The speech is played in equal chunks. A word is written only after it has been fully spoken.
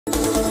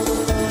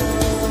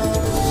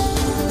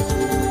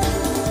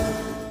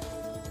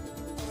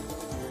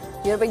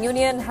European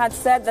Union had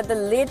said that the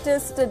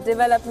latest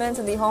developments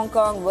in the Hong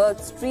Kong were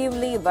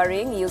extremely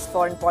worrying. EU's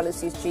foreign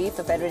policy chief,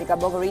 Federica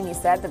Mogherini,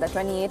 said that the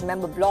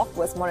 28-member bloc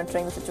was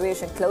monitoring the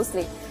situation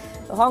closely.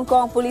 The Hong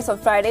Kong police on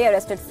Friday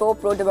arrested 4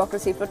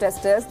 pro-democracy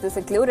protesters. This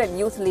included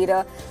youth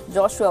leader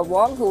Joshua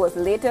Wong, who was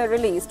later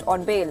released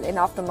on bail. In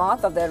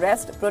aftermath of the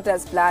arrest,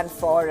 protests planned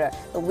for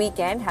the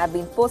weekend have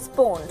been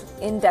postponed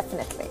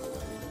indefinitely.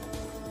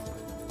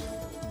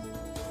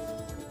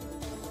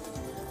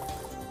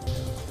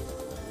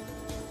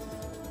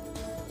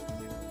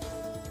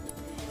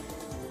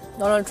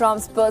 Donald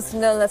Trump's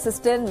personal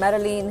assistant,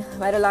 Marilyn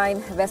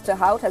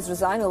Westerhout, has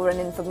resigned over an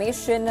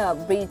information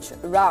breach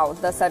row.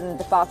 The sudden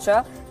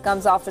departure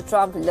comes after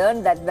Trump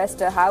learned that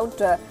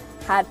Westerhout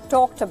had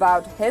talked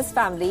about his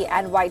family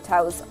and White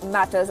House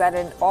matters at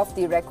an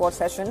off-the-record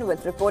session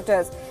with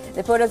reporters.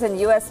 Reporters in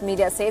U.S.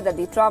 media say that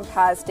the Trump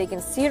has taken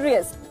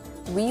serious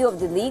view of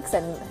the leaks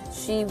and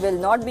she will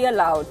not be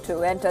allowed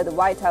to enter the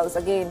White House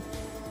again.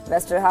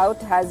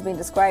 Westerhout has been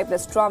described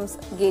as Trump's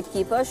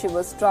gatekeeper. She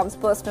was Trump's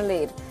personal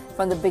aide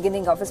from the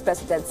beginning of his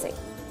presidency.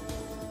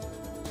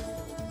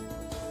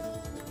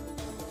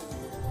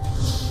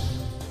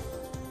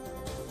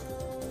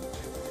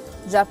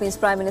 Japanese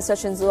Prime Minister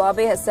Shinzo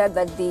Abe has said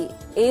that the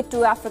aid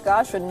to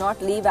Africa should not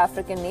leave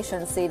African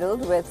nations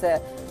saddled with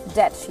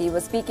debt. He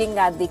was speaking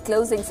at the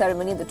closing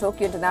ceremony of the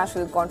Tokyo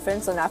International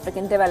Conference on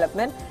African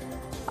Development.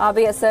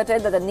 Abe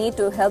asserted that the need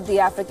to help the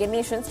African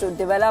nations to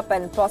develop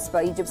and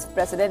prosper. Egypt's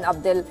President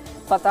Abdel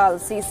Fattah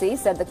al-Sisi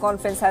said the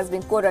conference has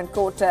been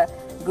quote-unquote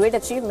great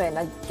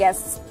achievement.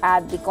 Guests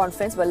at the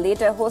conference were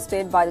later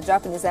hosted by the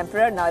Japanese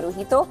Emperor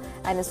Naruhito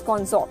and his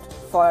consort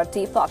for a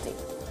tea party.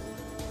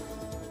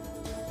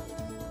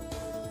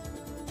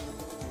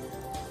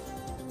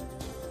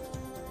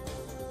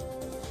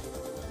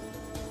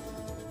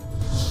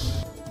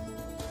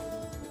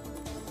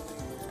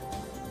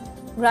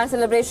 Grand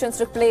celebrations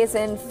took place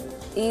in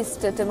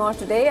East Timor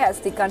today as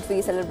the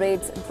country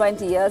celebrates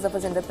 20 years of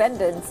its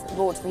independence.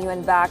 The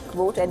UN-backed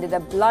vote ended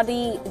a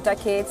bloody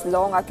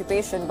decades-long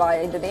occupation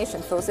by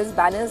Indonesian forces.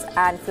 Banners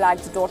and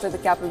flags dotted the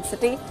capital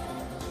city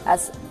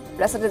as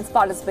residents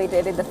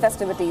participated in the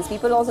festivities.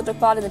 People also took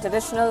part in the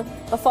traditional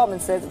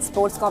performances and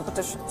sports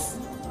competitions.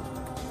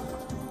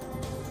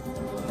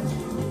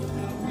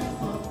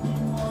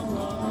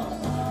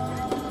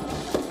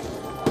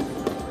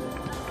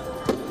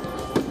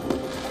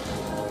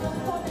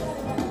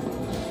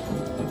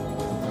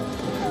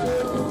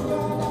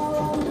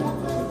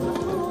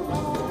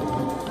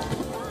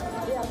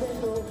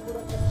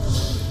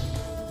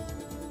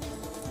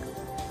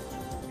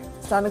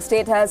 Islamic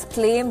State has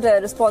claimed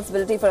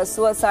responsibility for a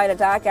suicide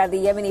attack at the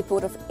Yemeni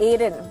port of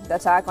Aden. The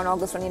attack on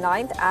August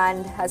 29th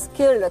and has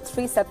killed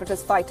 3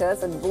 separatist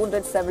fighters and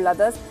wounded several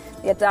others.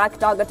 The attack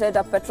targeted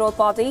a petrol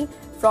party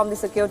from the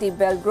Security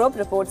Belt Group.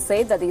 Reports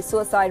say that the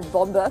suicide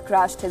bomber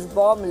crashed his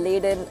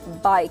bomb-laden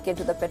bike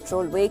into the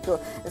petrol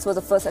vehicle. This was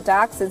the first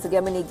attack since the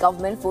Yemeni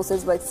government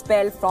forces were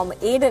expelled from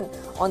Aden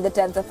on the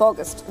 10th of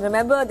August.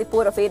 Remember, the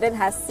port of Aden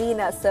has seen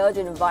a surge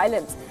in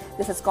violence.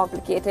 This has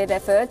complicated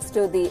efforts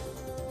to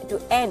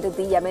end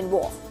the Yemen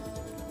war.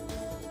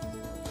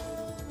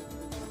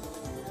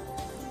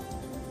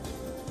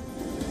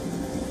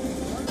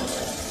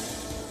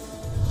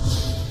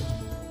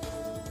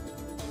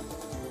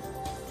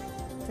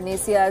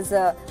 Tunisia's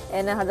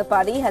Ennahda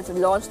Hadapari has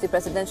launched the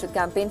presidential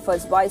campaign for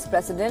its vice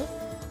president,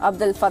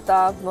 Abdel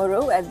Fattah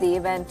Mourou, at the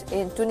event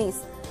in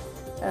Tunis.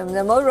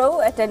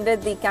 Mourou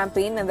attended the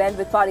campaign event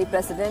with party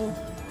president,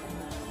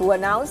 who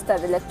announced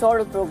that the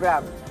electoral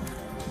program.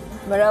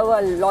 Mourou,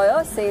 a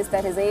lawyer, says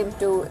that his aim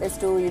is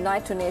to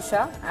unite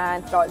Tunisia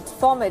and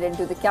transform it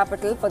into the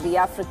capital for the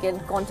African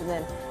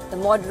continent. The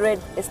moderate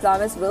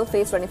Islamists will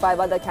face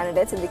 25 other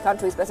candidates in the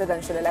country's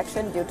presidential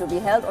election due to be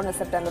held on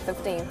September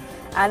 15.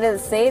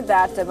 Analysts say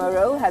that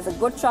Mourou has a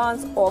good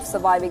chance of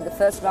surviving the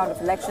first round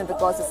of election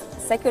because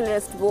his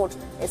secularist vote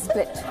is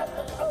split.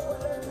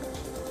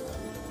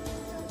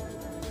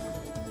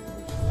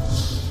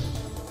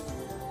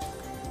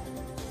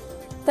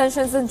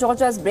 Tensions in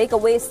Georgia's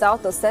breakaway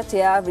South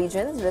Ossetia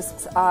region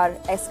risks are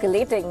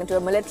escalating into a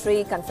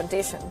military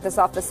confrontation. This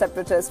after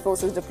separatist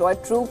forces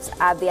deployed troops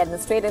at the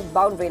administrative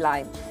boundary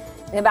line.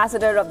 The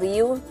ambassador of the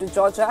EU to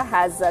Georgia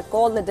has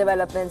called the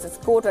developments as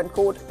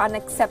quote-unquote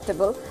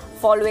unacceptable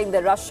following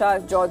the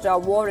Russia-Georgia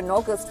war in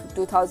August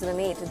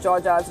 2008.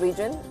 Georgia's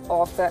region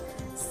of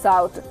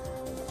South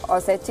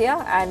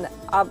Ossetia and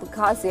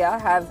Abkhazia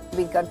have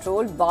been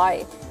controlled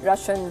by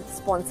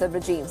Russian-sponsored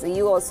regimes. The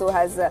EU also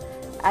has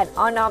an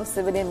unarmed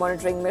civilian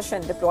monitoring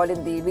mission deployed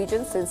in the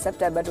region since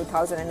September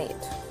 2008.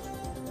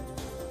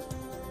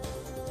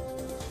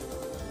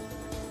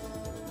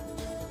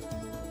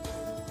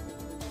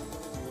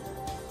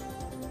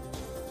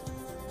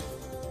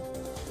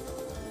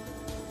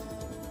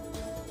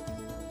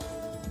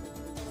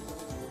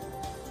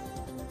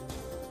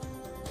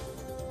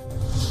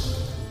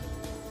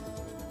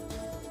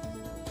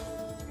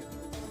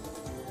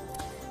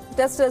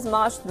 Protesters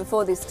marched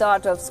before the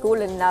start of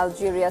school in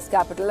Algeria's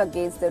capital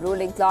against the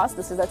ruling class.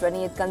 This is the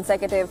 28th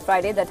consecutive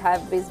Friday that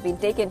has been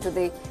taken to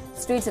the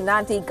streets in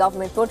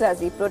anti-government protests.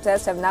 The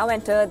protests have now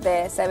entered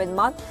their 7th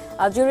month.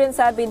 Algerians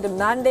have been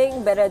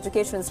demanding better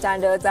educational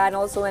standards and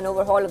also an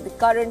overhaul of the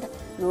current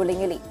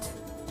ruling elite.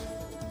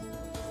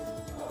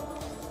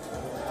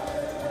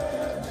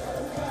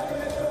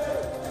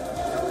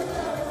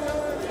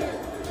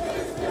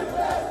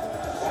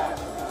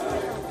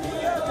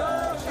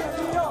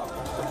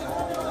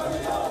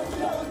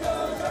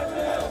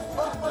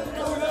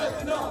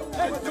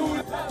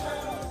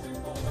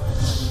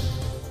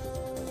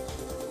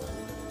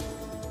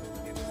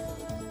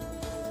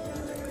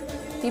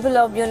 People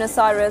of Buenos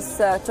Aires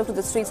took to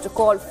the streets to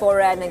call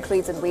for an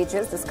increase in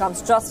wages. This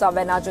comes just up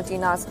when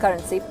Argentina's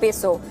currency,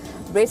 peso,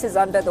 braces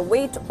under the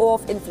weight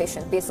of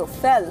inflation. Peso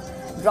fell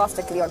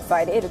drastically on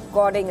Friday,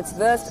 recording its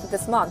worst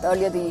this month.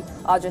 Earlier, the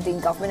Argentine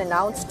government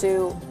announced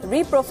to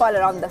reprofile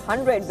around the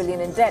 100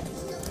 billion in debt.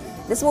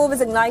 This move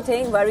is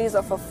igniting worries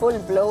of a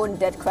full-blown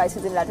debt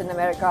crisis in Latin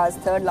America's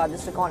third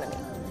largest economy.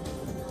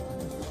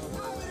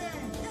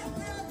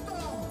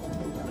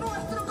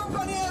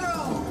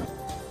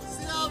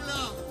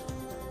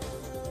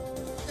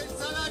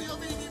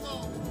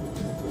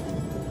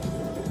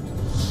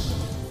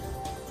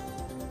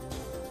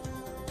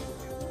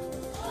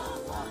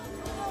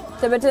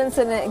 Tibetans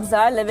in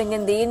exile living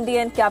in the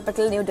Indian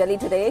capital, New Delhi,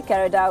 today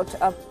carried out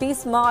a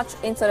peace march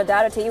in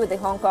solidarity with the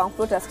Hong Kong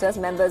protesters.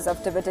 Members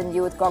of Tibetan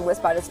Youth Congress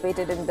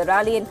participated in the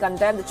rally and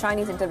condemned the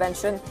Chinese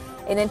intervention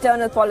in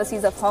internal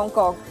policies of Hong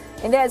Kong.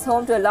 India is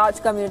home to a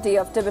large community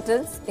of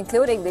Tibetans,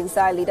 including the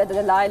exile leader, the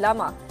Dalai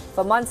Lama.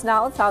 For months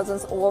now,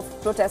 thousands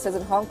of protesters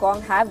in Hong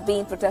Kong have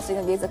been protesting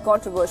against the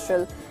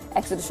controversial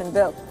extradition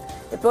bill.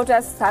 The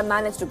protests have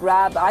managed to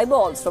grab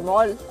eyeballs from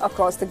all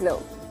across the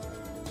globe.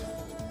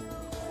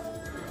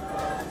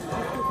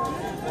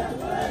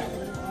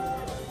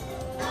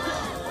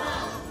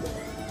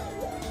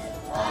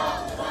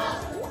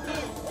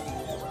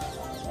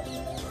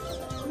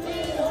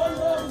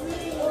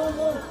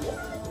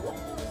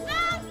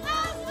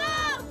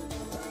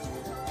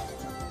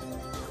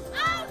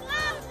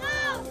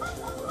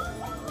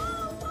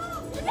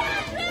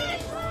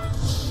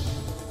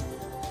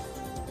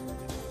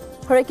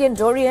 Hurricane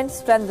Dorian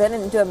strengthened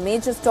into a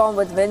major storm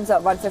with winds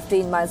of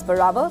 115 miles per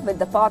hour. With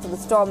the path of the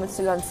storm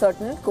still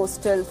uncertain,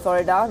 coastal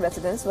Florida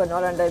residents were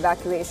not under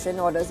evacuation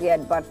orders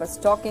yet, but were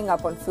stocking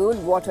up on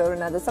food, water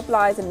and other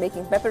supplies and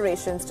making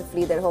preparations to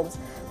flee their homes.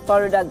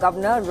 Florida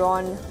Governor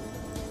Ron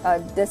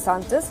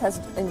DeSantis has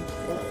in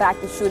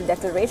fact issued a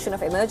declaration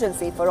of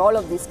emergency for all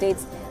of the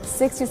state's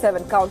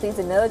 67 counties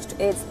and urged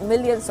its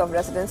millions of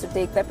residents to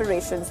take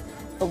preparations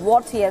for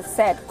what he has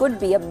said could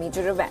be a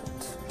major event.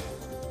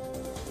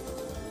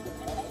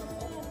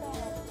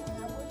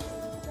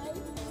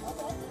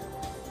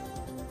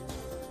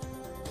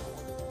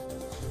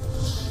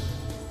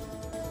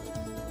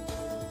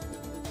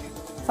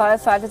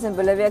 Firefighters in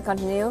Bolivia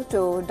continue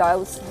to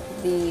douse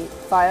the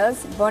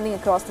fires burning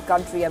across the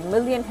country. 1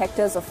 million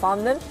hectares of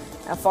farmland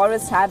and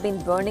forests have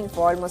been burning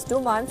for almost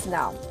 2 months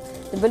now.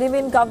 The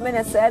Bolivian government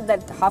has said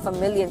that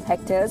 500,000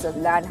 hectares of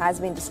land has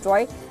been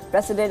destroyed.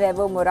 President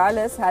Evo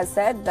Morales has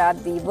said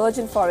that the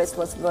virgin forest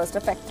was worst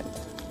affected.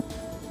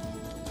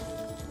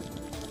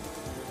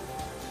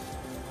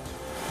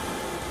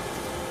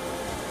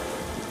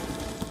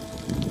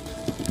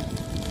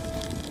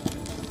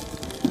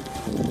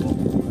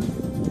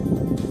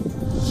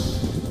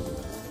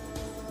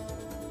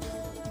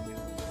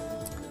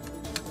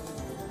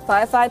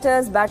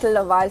 Firefighters battled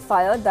a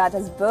wildfire that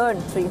has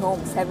burned 3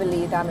 homes,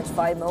 heavily damaged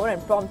 5 more,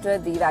 and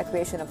prompted the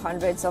evacuation of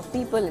hundreds of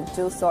people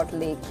into Salt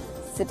Lake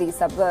City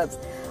suburbs.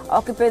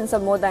 Occupants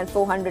of more than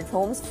 400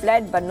 homes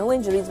fled, but no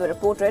injuries were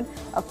reported,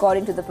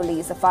 according to the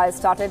police. The fire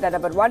started at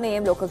about 1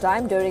 a.m. local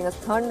time during a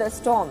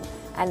thunderstorm,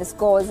 and its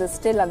cause is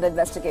still under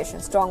investigation.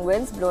 Strong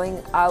winds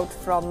blowing out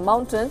from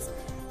mountains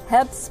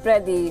helped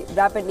spread the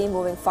rapidly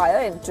moving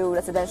fire into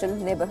residential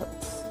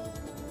neighborhoods.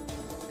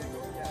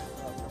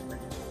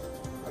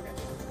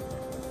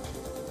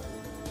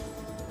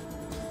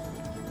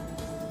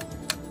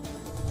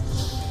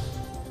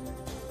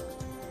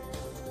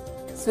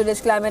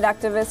 Swedish climate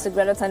activist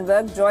Greta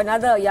Thunberg joined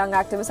other young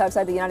activists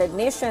outside the United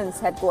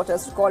Nations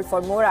headquarters to call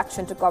for more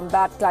action to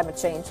combat climate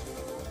change.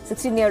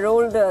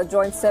 16-year-old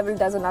joined several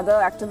dozen other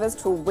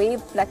activists who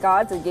waved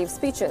placards and gave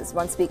speeches.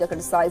 One speaker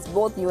criticized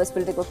both U.S.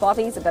 political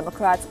parties, the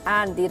Democrats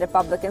and the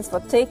Republicans,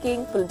 for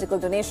taking political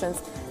donations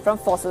from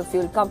fossil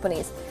fuel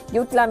companies.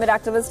 Youth climate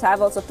activists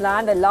have also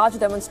planned a large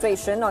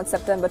demonstration on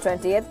September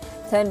 20th.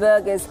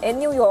 Thunberg is in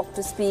New York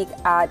to speak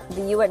at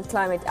the UN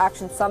Climate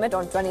Action Summit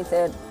on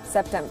 23rd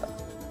September.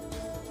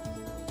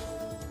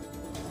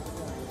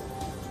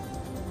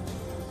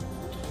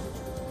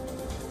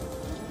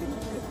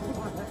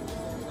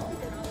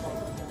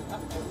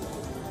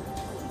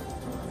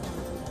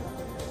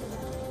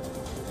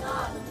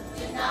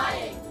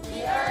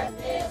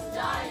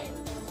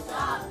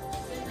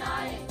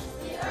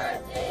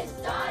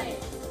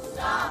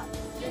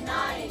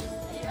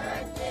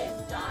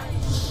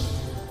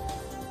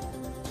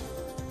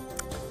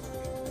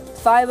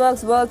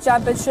 Fireworks World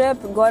Championship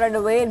got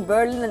underway in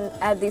Berlin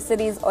at the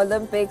city's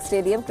Olympic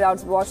Stadium.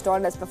 Crowds watched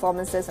on as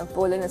performances from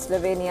Poland and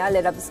Slovenia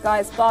lit up the sky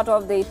as part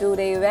of the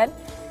two-day event.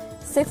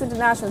 6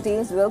 international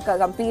teams will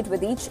compete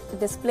with each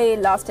display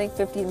lasting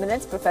 15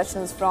 minutes.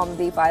 Professionals from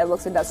the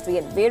fireworks industry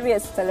and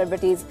various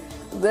celebrities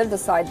will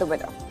decide the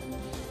winner.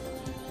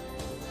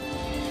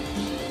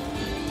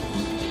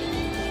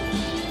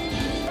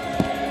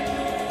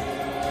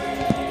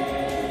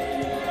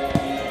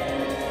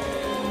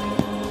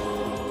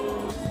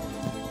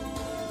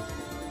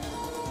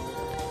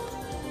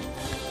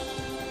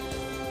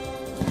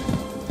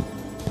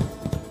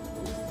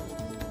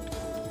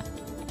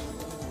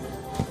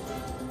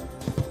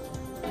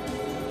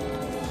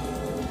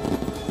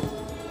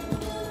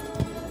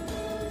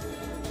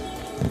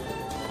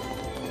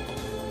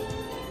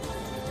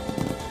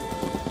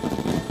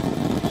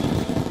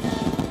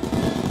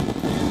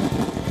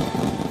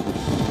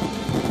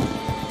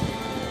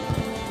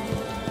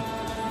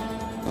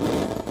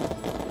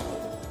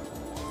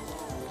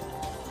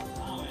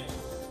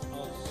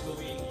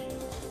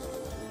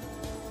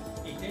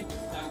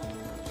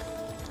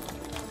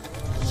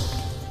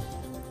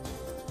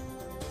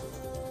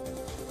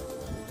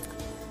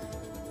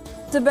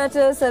 Tibet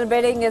is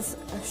celebrating its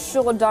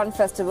Shodan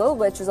festival,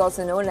 which is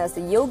also known as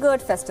the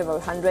Yogurt Festival.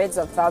 Hundreds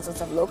of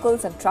thousands of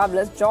locals and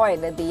travelers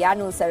joined in the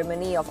annual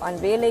ceremony of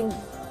unveiling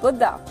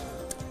Buddha.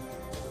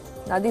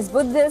 Now, these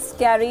Buddhists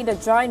carried a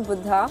giant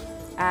Buddha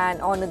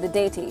and honored the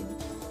deity.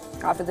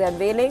 After the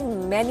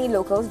unveiling, many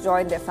locals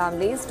joined their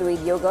families to eat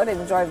yogurt and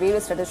enjoy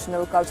various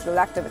traditional cultural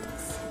activities.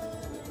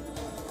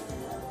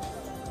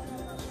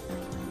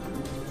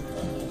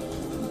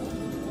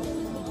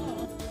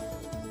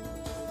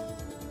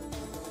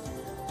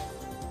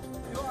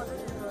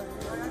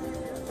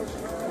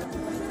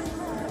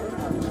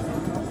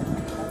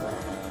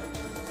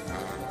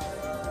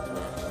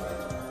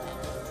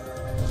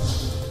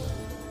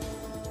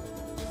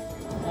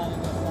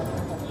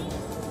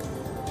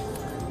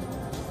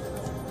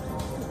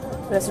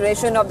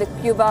 Restoration of the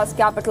Cuba's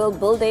Capitol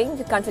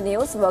building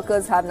continues.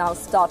 Workers have now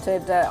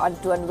started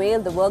to unveil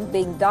the work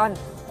being done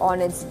on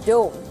its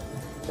dome.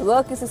 The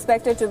work is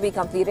expected to be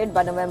completed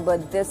by November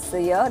this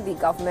year. The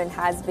government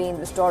has been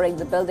restoring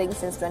the building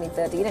since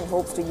 2013 and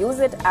hopes to use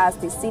it as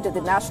the seat of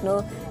the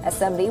National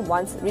Assembly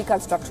once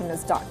reconstruction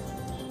is done.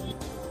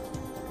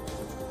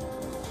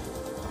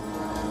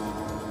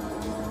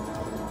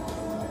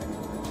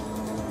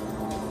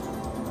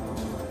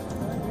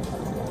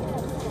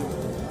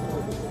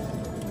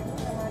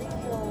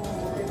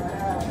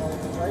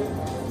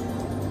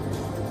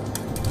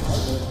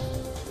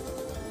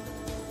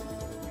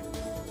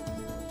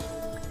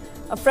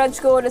 A French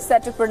court is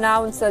set to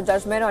pronounce a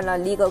judgment on a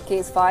legal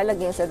case filed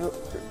against, a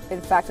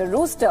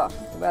rooster.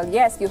 Well,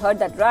 yes, you heard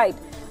that right.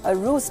 A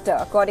rooster.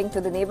 According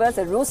to the neighbors,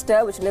 a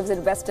rooster, which lives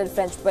in western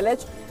French village,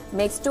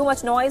 makes too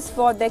much noise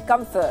for their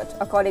comfort.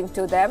 According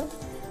to them,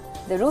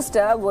 the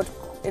rooster would,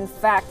 in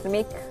fact,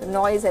 make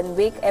noise and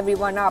wake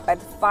everyone up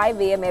at 5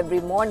 a.m.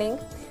 every morning,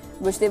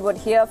 which they would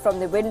hear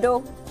from the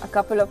window a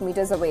couple of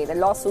meters away. The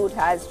lawsuit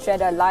has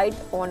shed a light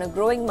on a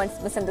growing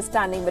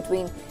misunderstanding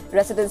between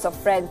residents of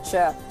French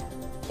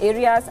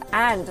areas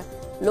and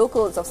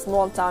locals of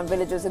small town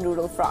villages in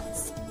rural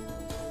France.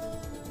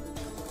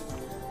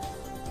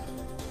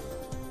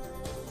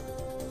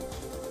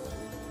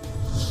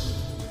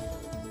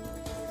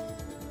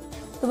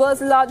 The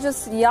world's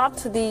largest yacht,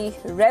 the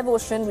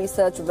Revolution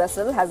research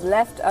vessel, has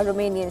left a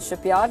Romanian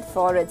shipyard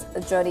for its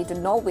journey to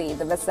Norway.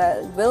 The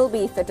vessel will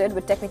be fitted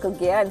with technical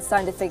gear and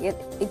scientific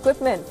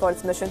equipment for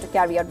its mission to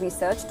carry out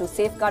research to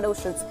safeguard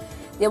oceans.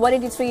 The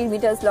 183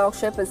 meters long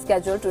ship is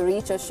scheduled to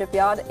reach a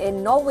shipyard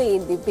in Norway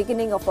in the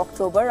beginning of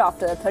October.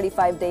 After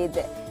 35 days,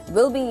 they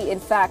will be, in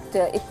fact,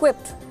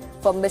 equipped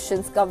for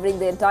missions covering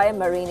the entire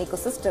marine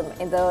ecosystem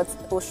in the Earth's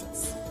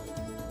oceans.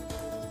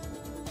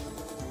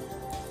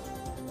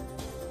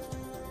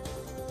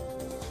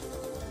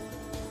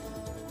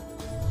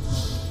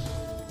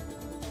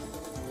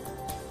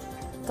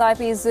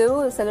 Taipei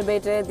Zoo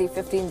celebrated the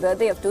 15th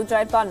birthday of 2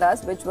 giant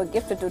pandas, which were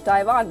gifted to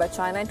Taiwan by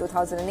China in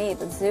 2008.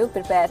 The zoo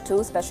prepared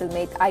 2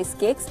 special-made ice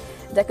cakes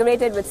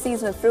decorated with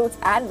seasonal fruits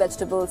and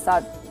vegetables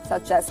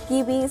such as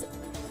kiwis,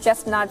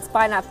 chestnuts,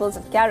 pineapples,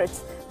 and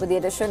carrots, with the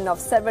addition of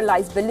several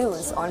ice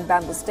balloons on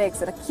bamboo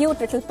sticks and a cute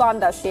little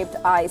panda-shaped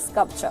eye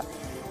sculpture.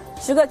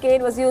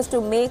 Sugarcane was used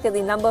to make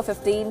the number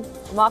 15,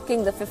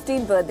 marking the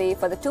 15th birthday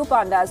for the 2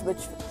 pandas,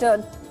 which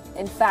turned,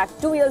 in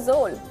fact, 2 years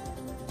old.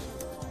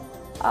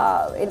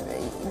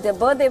 The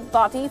birthday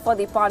party for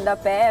the panda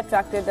pair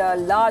attracted a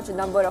large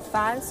number of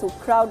fans who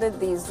crowded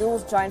the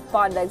zoo's giant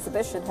panda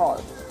exhibition hall.